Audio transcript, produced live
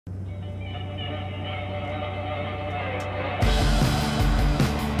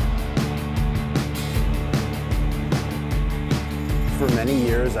many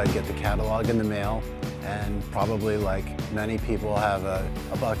years I'd get the catalog in the mail, and probably like many people have a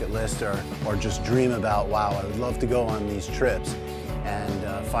bucket list or just dream about, wow, I would love to go on these trips.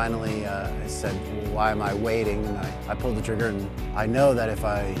 And finally I said, well, why am I waiting? And I pulled the trigger, and I know that if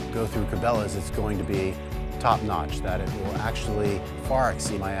I go through Cabela's, it's going to be top-notch, that it will actually far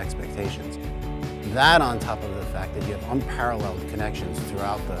exceed my expectations. That on top of the fact that you have unparalleled connections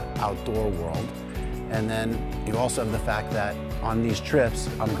throughout the outdoor world. And then you also have the fact that on these trips,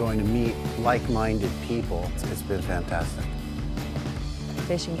 I'm going to meet like-minded people. It's been fantastic.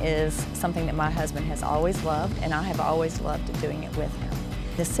 Fishing is something that my husband has always loved, and I have always loved doing it with him.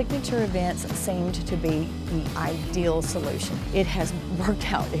 The signature events seemed to be the ideal solution. It has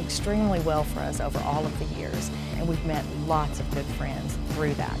worked out extremely well for us over all of the years, and we've met lots of good friends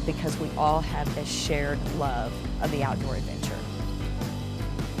through that because we all have this shared love of the outdoor adventure.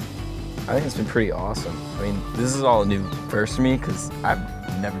 I think it's been pretty awesome. I mean, this is all a new first for me because I've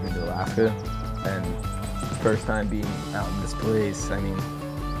never been to Alaska, and the first time being out in this place, I mean,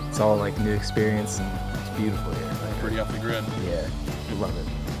 it's all like new experience, and it's beautiful here. Pretty off the grid. Yeah, we love it.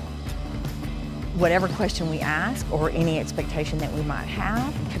 Whatever question we ask or any expectation that we might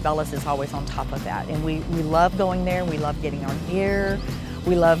have, Cabela's is always on top of that. And we love going there, we love getting our gear,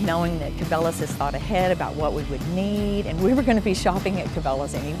 we love knowing that Cabela's has thought ahead about what we would need, and we were going to be shopping at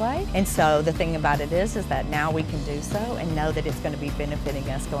Cabela's anyway. And so the thing about it is that now we can do so and know that it's going to be benefiting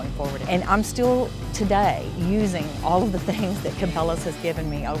us going forward. And I'm still today using all of the things that Cabela's has given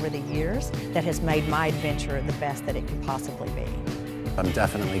me over the years that has made my adventure the best that it could possibly be. I'm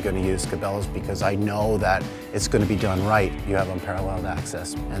definitely going to use Cabela's because I know that it's going to be done right. You have unparalleled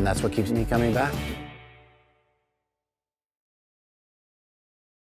access, and that's what keeps me coming back.